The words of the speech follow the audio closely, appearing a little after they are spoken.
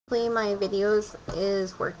My videos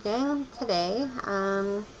is working today.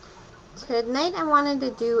 Tonight I wanted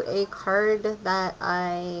to do a card that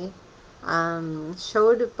I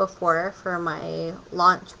showed before for my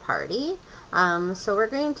launch party. So we're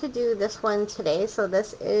going to do this one today. So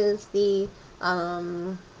this is the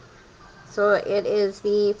it is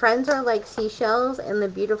the Friends Are Like Seashells and the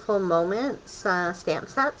Beautiful Moments stamp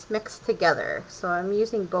sets mixed together. So I'm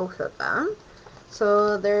using both of them.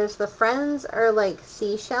 So there's the Friends Are Like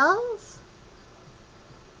Seashells.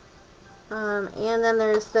 And then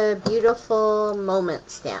there's the Beautiful Moment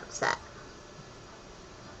stamp set.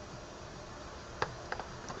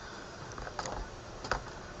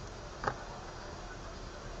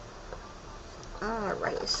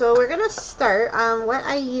 Alright, so we're gonna start.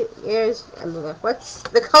 What's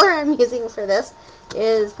the color I'm using for this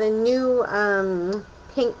is the new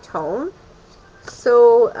pink tone.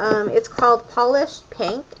 So it's called Polished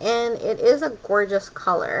Pink, and it is a gorgeous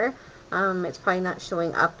color. It's probably not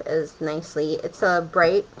showing up as nicely. It's a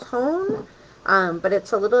bright tone, but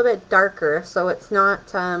it's a little bit darker, so it's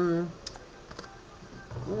not, I don't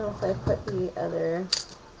know if I put the other,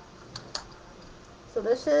 so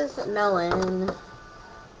this is Melon.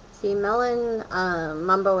 See, Melon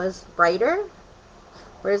Mumbo is brighter,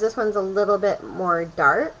 whereas this one's a little bit more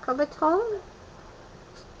dark of a tone.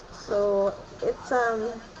 So it's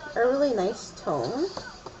a really nice tone.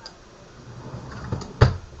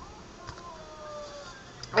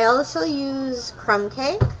 I also use crumb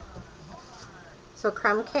cake. So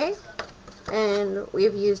crumb cake, and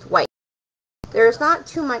we've used white. There's not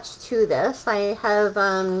too much to this. I have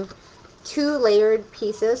two layered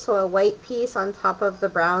pieces, so a white piece on top of the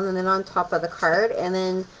brown and then on top of the card, and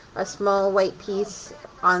then a small white piece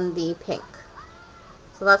on the pink.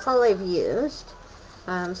 So that's all I've used.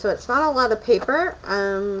 So it's not a lot of paper,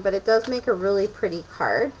 but it does make a really pretty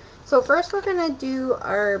card. So first we're going to do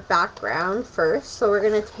our background first. So we're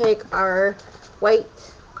going to take our white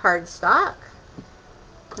cardstock,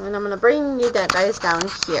 and I'm going to bring you guys down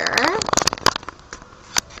here.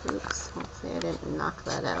 Oops, hopefully I didn't knock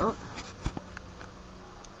that out.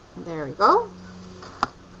 There we go.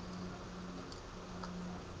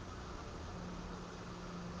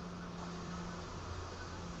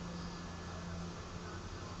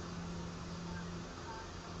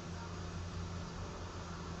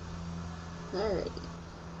 Alrighty.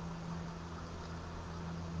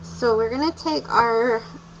 So we're going to take our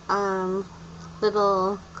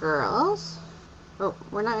little girls. Oh,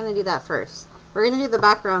 we're not going to do that first. We're going to do the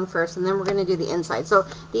background first, and then we're going to do the inside. So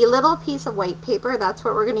the little piece of white paper, that's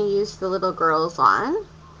what we're going to use the little girls on.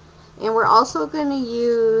 And we're also going to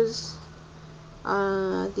use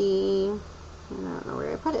I don't know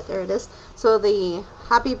where I put it. There it is. So the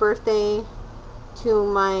happy birthday to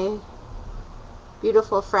my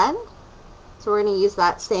beautiful friend. So we're going to use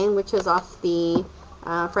that saying, which is off the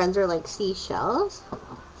Friends Are Like Seashells.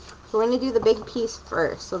 So we're going to do the big piece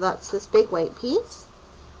first. So that's this big white piece.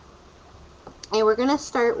 And we're going to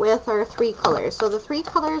start with our three colors. So the three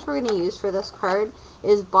colors we're going to use for this card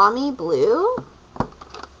is Balmy Blue,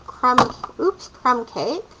 Crumb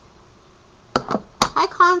Cake, High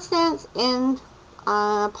Constance, and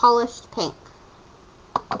Polished Pink.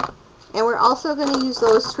 And we're also going to use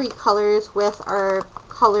those three colors with our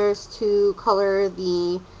colors to color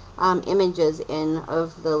the images in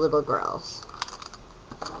of the little girls.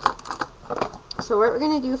 So what we're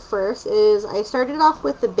going to do first is I started off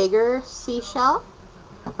with the bigger seashell.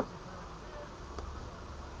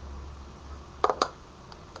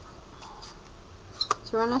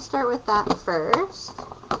 So we're going to start with that first.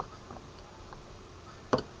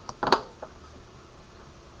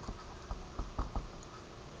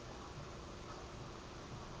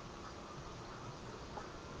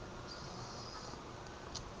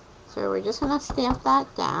 So we're just going to stamp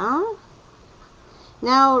that down.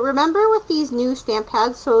 Now remember with these new stamp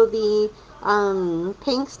pads, so the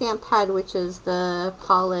pink stamp pad, which is the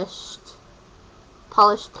polished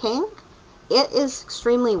pink, it is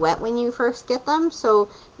extremely wet when you first get them, so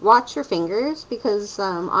watch your fingers, because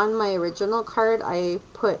on my original card I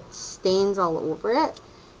put stains all over it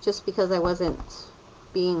just because I wasn't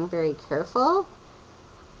being very careful.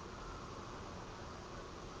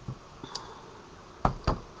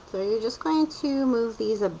 So you're just going to move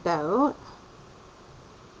these about.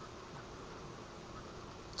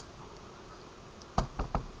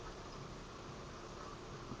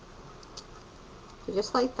 So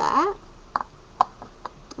just like that.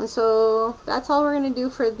 And so that's all we're going to do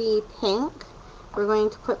for the pink. We're going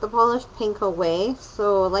to put the polished pink away.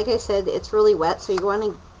 So like I said, it's really wet, so you want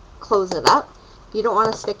to close it up. You don't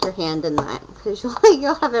want to stick your hand in that because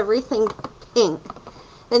you'll have everything pink.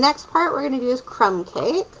 The next part we're going to do is crumb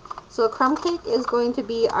cake. So crumb cake is going to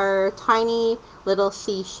be our tiny little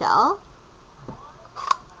seashell.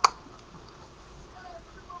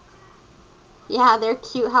 Yeah, they're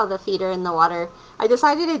cute how the feet are in the water. I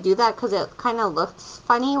decided to do that because it kind of looks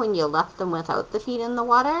funny when you left them without the feet in the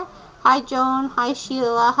water. Hi Joan, hi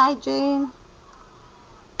Sheila, hi Jane.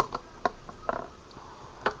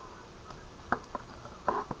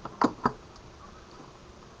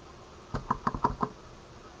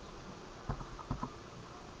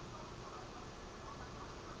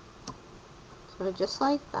 So just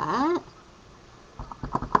like that.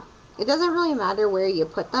 It doesn't really matter where you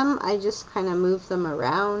put them. I just kind of move them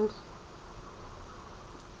around.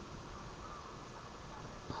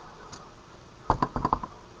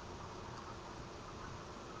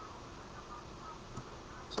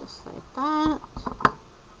 Just like that.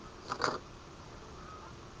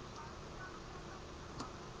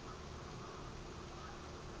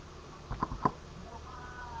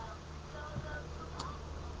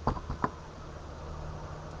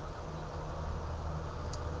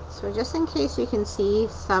 So just in case you can see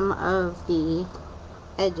some of the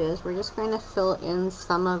edges, we're just going to fill in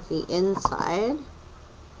some of the inside.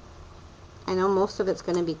 I know most of it's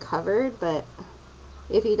going to be covered, but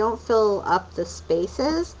if you don't fill up the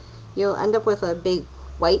spaces, you'll end up with a big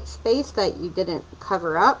white space that you didn't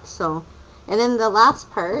cover up. So, and then the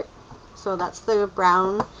last part, so that's the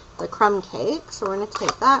brown, the crumb cake. So we're going to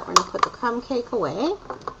take that, we're going to put the crumb cake away.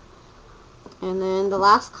 And then the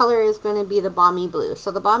last color is going to be the balmy blue.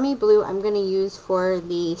 So the balmy blue I'm going to use for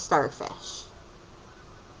the starfish.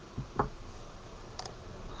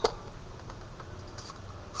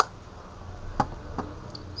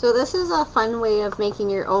 So this is a fun way of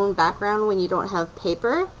making your own background when you don't have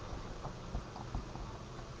paper,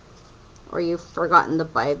 or you've forgotten to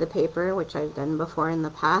buy the paper, which I've done before in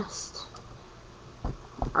the past.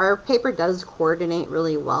 Our paper does coordinate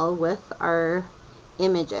really well with our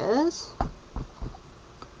images,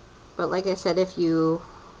 but like I said, if you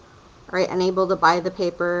are unable to buy the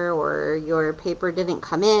paper, or your paper didn't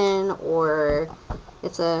come in, or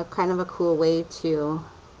it's a kind of a cool way to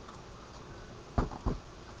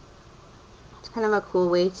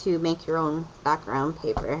make your own background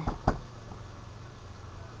paper.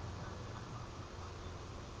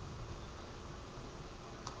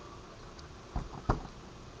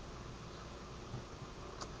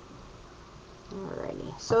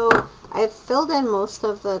 Alrighty, so I've filled in most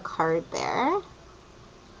of the card there.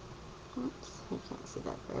 Oops, I can't see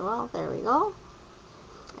that very well. There we go.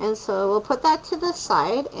 And so we'll put that to the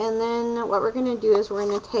side, and then what we're going to do is we're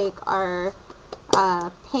going to take our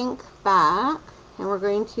pink back, and we're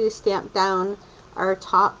going to stamp down our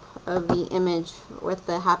top of the image with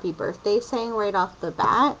the happy birthday saying right off the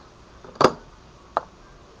bat.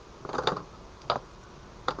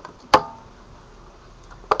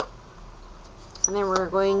 And then we're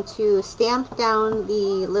going to stamp down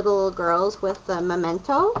the little girls with the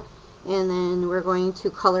memento, and then we're going to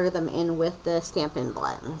color them in with the Stampin'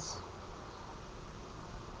 blends.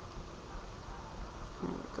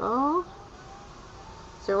 There we go.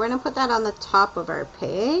 So we're going to put that on the top of our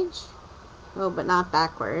page. Oh, but not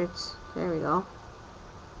backwards. There we go.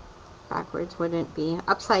 Backwards wouldn't be.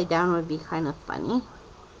 Upside down would be kind of funny,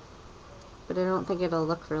 but I don't think it'll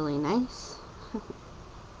look really nice.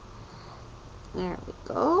 There we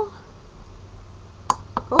go.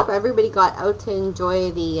 Hope everybody got out to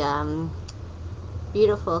enjoy the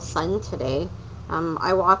beautiful sun today.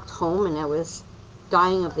 I walked home and I was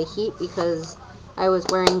dying of the heat because I was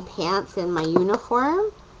wearing pants in my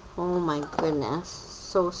uniform. Oh my goodness,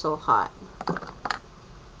 so hot.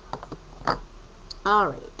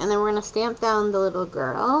 Alright, and then we're going to stamp down the little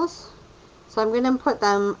girls. So I'm going to put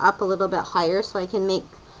them up a little bit higher so I can make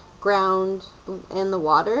ground in the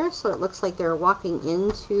water, so it looks like they're walking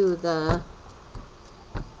into the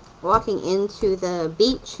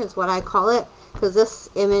beach is what I call it, because this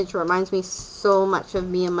image reminds me so much of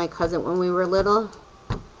me and my cousin when we were little,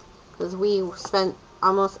 because we spent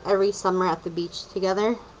almost every summer at the beach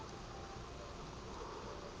together.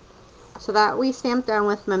 So that we stamped down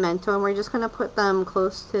with memento, and we're just going to put them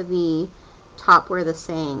close to the top where the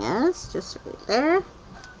saying is, just right there,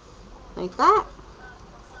 like that.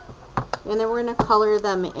 And then we're going to color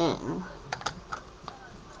them in.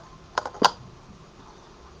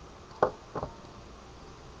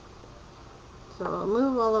 So we'll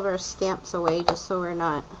move all of our stamps away just so we're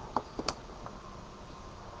not.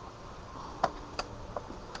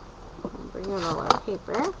 Bring out all our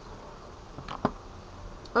paper.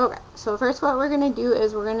 Okay, so first what we're going to do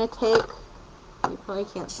is we're going to take, you probably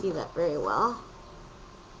can't see that very well,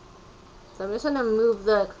 so I'm just going to move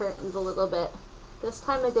the curtains a little bit This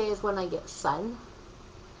time of day is when I get sun.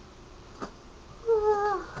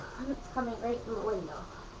 It's coming right in the window.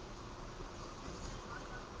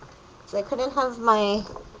 So I couldn't have my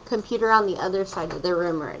computer on the other side of the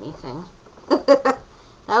room or anything. That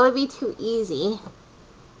would be too easy.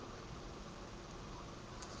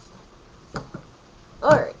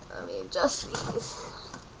 Alright, let me adjust these.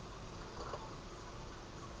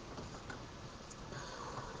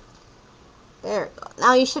 There we go.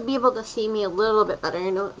 Now you should be able to see me a little bit better.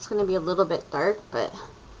 I know it's going to be a little bit dark, but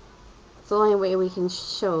it's the only way we can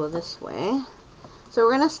show this way. So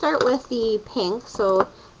we're going to start with the pink. So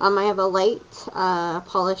I have a light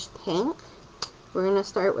polished pink. We're going to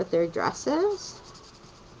start with their dresses.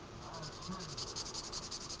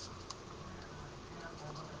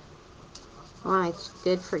 Oh, I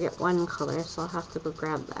did forget one color, so I'll have to go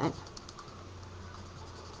grab that.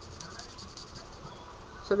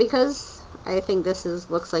 So because I think this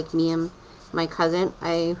looks like me and my cousin,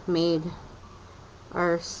 I made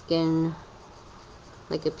our skin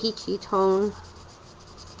like a peachy tone,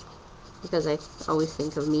 because I always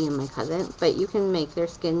think of me and my cousin. But you can make their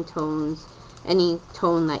skin tones any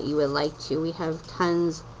tone that you would like to. We have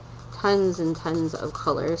tons and tons of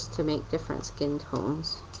colors to make different skin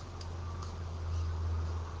tones.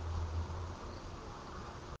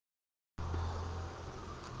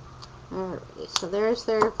 Alrighty, so there's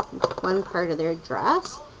their one part of their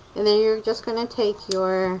dress, and then you're just going to take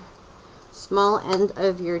your small end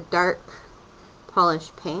of your dark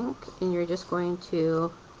polished pink, and you're just going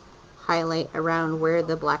to highlight around where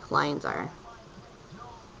the black lines are.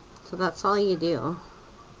 So that's all you do.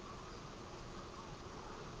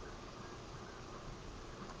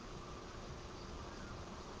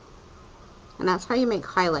 And that's how you make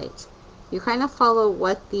highlights. You kind of follow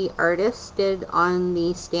what the artist did on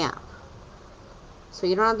the stamp. So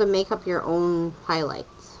you don't have to make up your own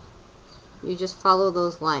highlights. You just follow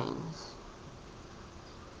those lines.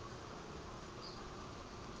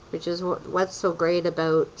 Which is what's so great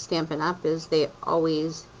about Stampin' Up! Is they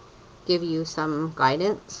always give you some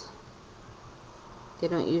guidance. They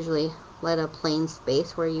don't usually let a plain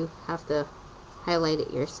space where you have to highlight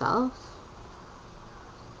it yourself.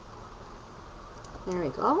 There we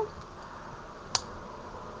go.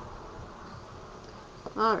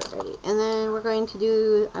 Alrighty, and then we're going to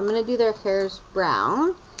do, I'm going to do their hairs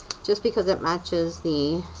brown, just because it matches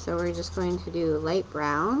so we're just going to do light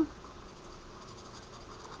brown.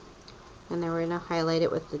 And then we're going to highlight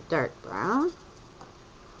it with the dark brown.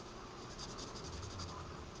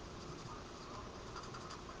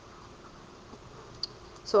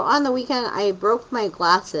 So on the weekend I broke my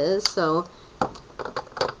glasses, so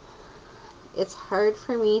it's hard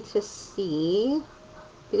for me to see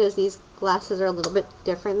because these glasses are a little bit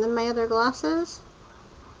different than my other glasses.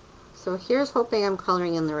 So here's hoping I'm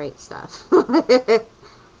coloring in the right stuff. The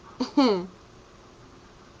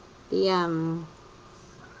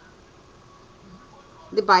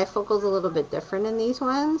bifocal's a little bit different in these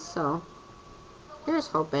ones, so here's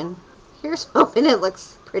hoping. Here's hoping it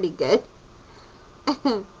looks pretty good.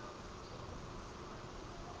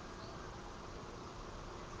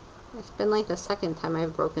 It's been like the second time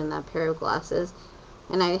I've broken that pair of glasses.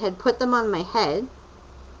 And I had put them on my head,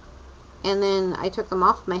 and then I took them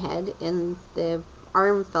off my head, and the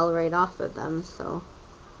arm fell right off of them, so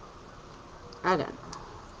I don't know.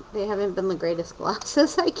 They haven't been the greatest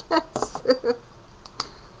glasses, I guess.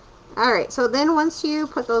 Alright, so then once you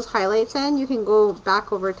put those highlights in, you can go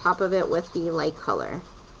back over top of it with the light color,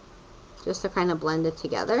 just to kind of blend it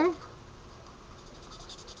together.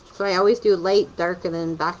 So I always do light, dark, and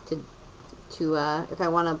then back to if I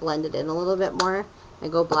want to blend it in a little bit more, I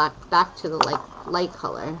go back to the light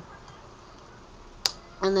color.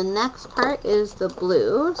 And the next part is the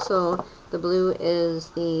blue. So the blue is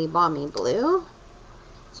the balmy blue.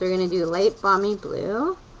 So you're going to do light balmy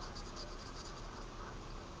blue.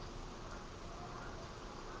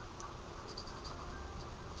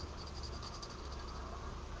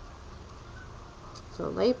 So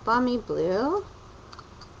light balmy blue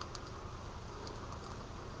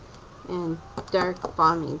and dark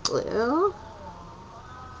balmy blue.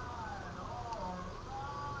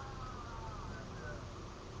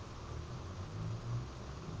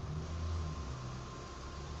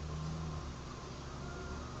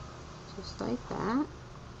 Just like that.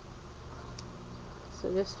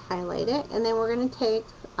 So just highlight it, and then we're going to take,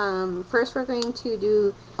 first we're going to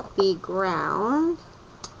do the ground.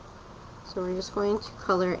 So we're just going to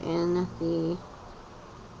color in the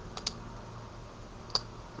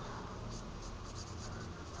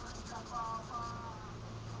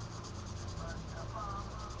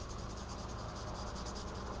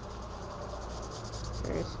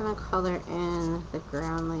gonna color in the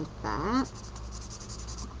ground like that.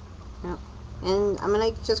 Yep. And I'm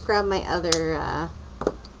gonna just grab my other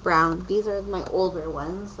brown. These are my older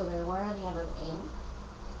ones, so they're already out of ink.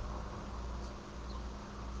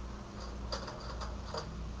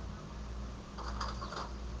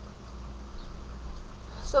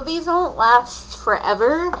 So these don't last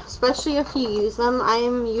forever, especially if you use them. I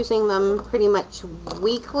am using them pretty much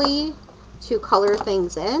weekly to color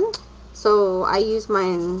things in. So I use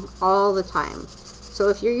mine all the time. So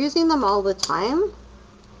if you're using them all the time,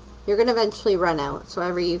 you're going to eventually run out. So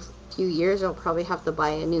every few years, you'll probably have to buy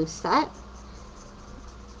a new set.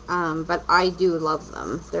 But I do love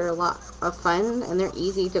them. They're a lot of fun, and they're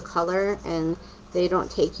easy to color, and they don't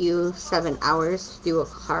take you 7 hours to do a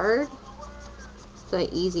card. It's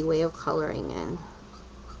an easy way of coloring in.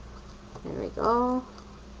 There we go.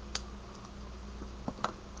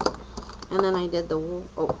 And then I did the,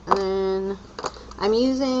 oh, and then I'm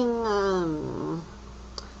using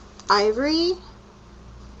ivory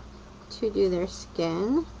to do their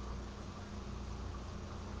skin.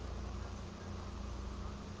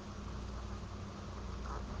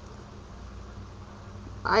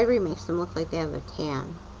 Ivory makes them look like they have a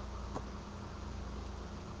tan.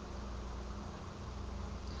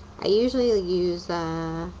 I usually use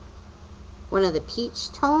one of the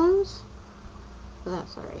peach tones, but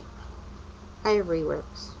that's alright. Ivory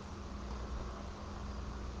works.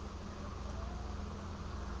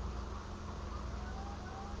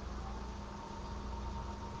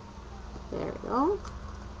 There we go.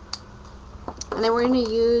 And then we're going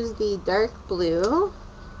to use the dark blue,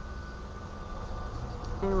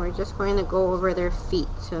 and we're just going to go over their feet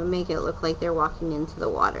to make it look like they're walking into the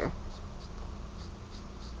water.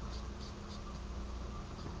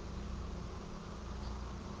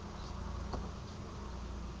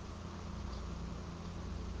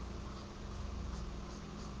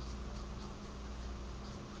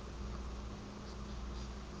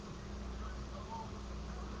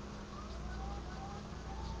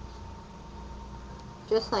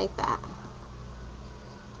 Just like that.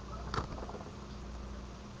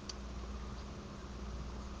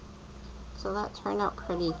 So that turned out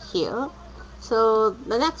pretty cute. So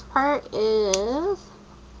the next part is,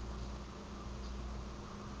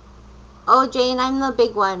 oh, Jane, I'm the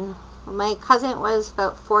big one. My cousin was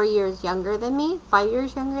about 4 years younger than me, 5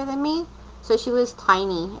 years younger than me. So she was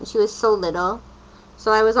tiny, and she was so little.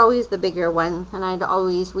 So I was always the bigger one, and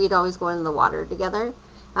we'd always go in the water together.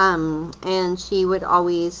 And she would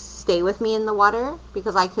always stay with me in the water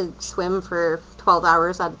because I could swim for 12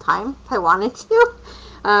 hours at a time if I wanted to.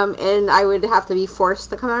 And I would have to be forced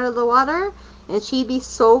to come out of the water, and she'd be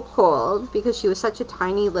so cold because she was such a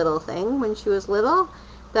tiny little thing when she was little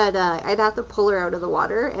that I'd have to pull her out of the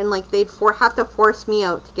water, and like they'd have to force me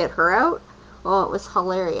out to get her out. Well, it was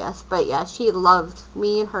hilarious, but yeah, she loved,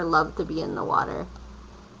 me and her loved to be in the water.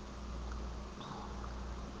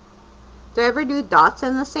 Do I ever do dots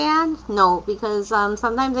in the sand? No, because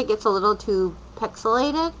sometimes it gets a little too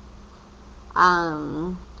pixelated.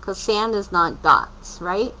 Because sand is not dots,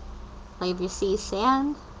 right? Like if you see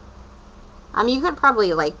sand, you could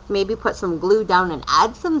probably like maybe put some glue down and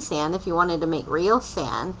add some sand if you wanted to make real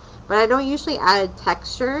sand. But I don't usually add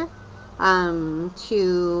texture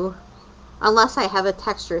to, unless I have a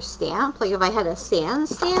texture stamp. Like if I had a sand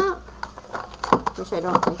stamp, which I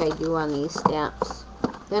don't think I do on these stamps,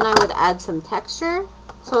 then I would add some texture.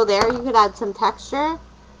 So there, you could add some texture.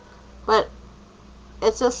 But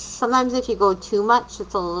it's just, sometimes if you go too much,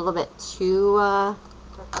 it's a little bit too,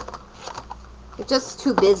 it's just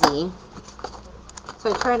too busy.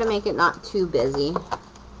 So I try to make it not too busy.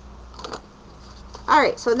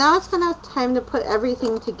 Alright, so now it's time to put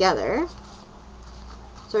everything together.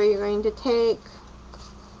 So you're going to take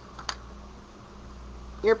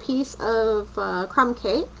your piece of crumb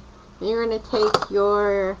cake, and you're going to take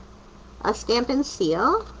your Stampin'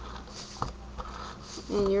 seal,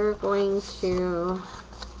 and you're going to,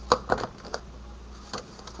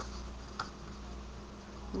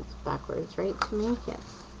 it's backwards, right, to me? Yes.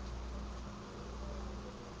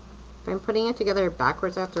 If I'm putting it together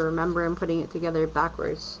backwards, I have to remember I'm putting it together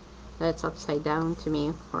backwards. That it's upside down to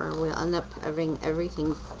me, or we'll end up having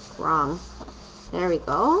everything wrong. There we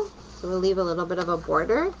go. So we'll leave a little bit of a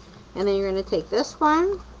border. And then you're going to take this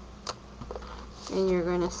one, and you're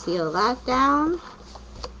going to seal that down.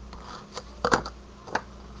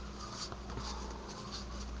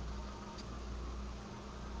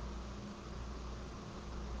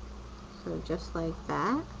 So just like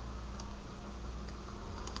that.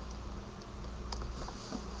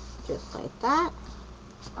 Just like that.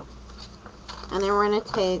 And then we're going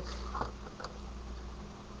to take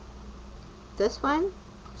this one,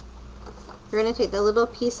 You're going to take the little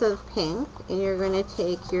piece of pink and you're going to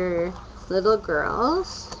take your little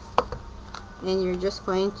girls and you're just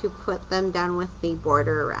going to put them down with the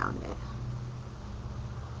border around it.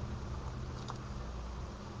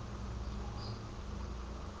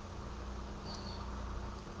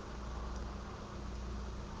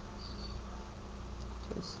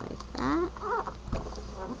 Just like that.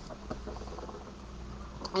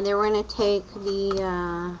 And then we're going to take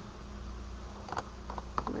the,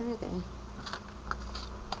 where are they?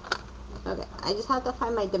 Okay, I just have to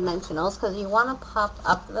find my dimensionals because you want to pop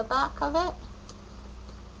up the back of it.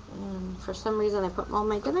 And for some reason I put all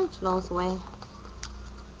my dimensionals away.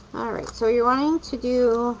 Alright, so you're wanting to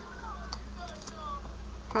do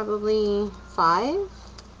probably 5.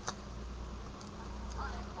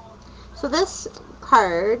 So this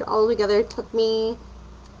card altogether took me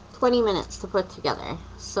 20 minutes to put together.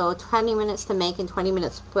 So 20 minutes to make and 20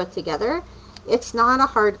 minutes to put together. It's not a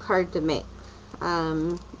hard card to make.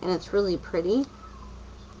 And it's really pretty.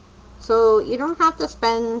 So you don't have to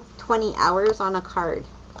spend 20 hours on a card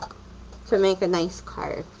to make a nice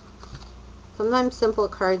card. Sometimes simple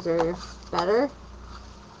cards are better.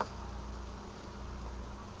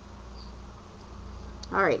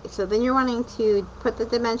 Alright, so then you're wanting to put the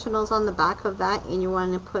dimensionals on the back of that and you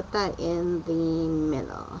want to put that in the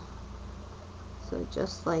middle. So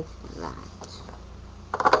just like that.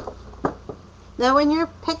 Now when you're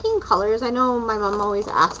picking colors, I know my mom always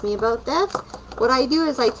asks me about this. What I do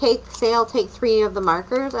is I'll take 3 of the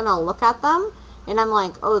markers and I'll look at them and I'm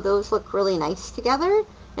like, oh, those look really nice together.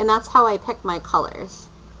 And that's how I pick my colors.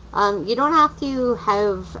 You don't have to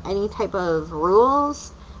have any type of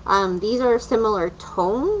rules. These are similar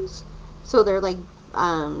tones. So they're like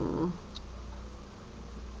a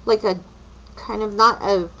kind of not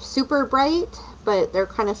a super bright, but they're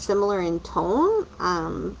kind of similar in tone.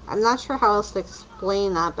 I'm not sure how else to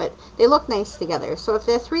explain that, but they look nice together. So if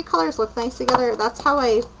the 3 colors look nice together, that's how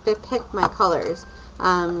I pick my colors.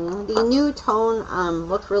 The new tone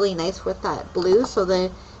looked really nice with that blue, so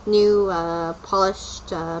the new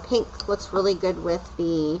polished pink looks really good with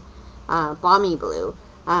the balmy blue.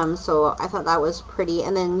 So I thought that was pretty,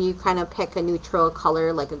 and then you kind of pick a neutral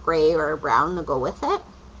color like a gray or a brown to go with it.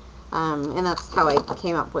 And that's how I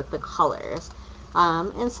came up with the colors.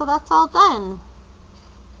 And so that's all done.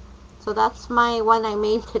 So that's my one I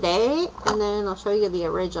made today, and then I'll show you the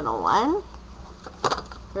original one.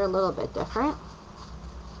 They're a little bit different.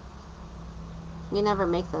 You never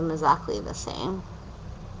make them exactly the same.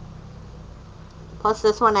 Plus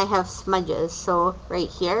this one I have smudges, so right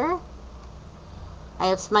here I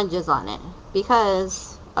have smudges on it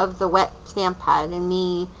because of the wet stamp pad and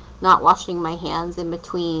me not washing my hands in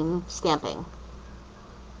between stamping.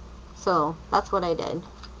 So that's what I did.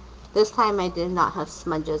 This time I did not have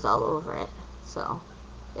smudges all over it, so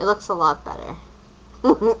it looks a lot better.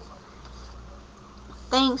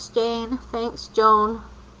 Thanks, Jane. Thanks, Joan.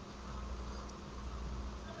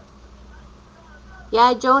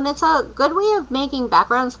 Yeah, Joan, it's a good way of making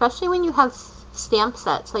backgrounds, especially when you have stamp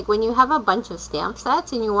sets. Like when you have a bunch of stamp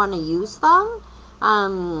sets and you want to use them.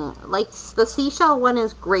 Like the seashell one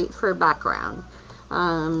is great for background.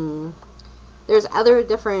 There's other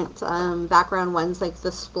different background ones, like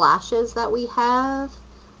the splashes that we have.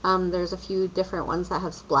 There's a few different ones that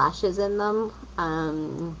have splashes in them.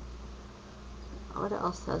 What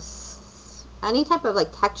else does? Any type of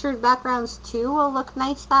like textured backgrounds too will look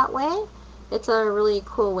nice that way. It's a really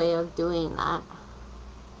cool way of doing that.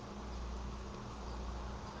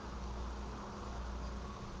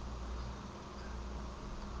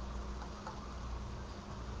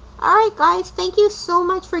 Alright guys, thank you so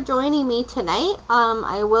much for joining me tonight.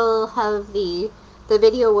 I will have the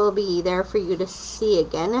video will be there for you to see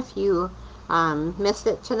again if you missed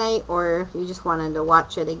it tonight or if you just wanted to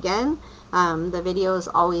watch it again. The video is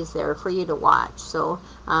always there for you to watch, so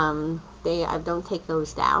I don't take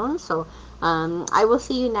those down. So I will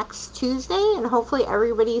see you next Tuesday, and hopefully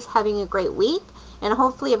everybody's having a great week, and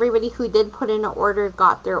hopefully everybody who did put in an order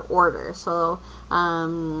got their order. So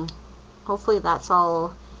hopefully that's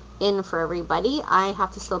all in for everybody. I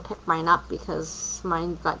have to still pick mine up because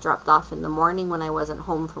mine got dropped off in the morning when I wasn't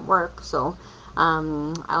home from work, so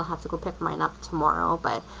I'll have to go pick mine up tomorrow.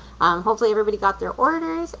 But hopefully everybody got their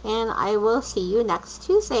orders, and I will see you next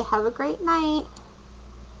Tuesday. Have a great night.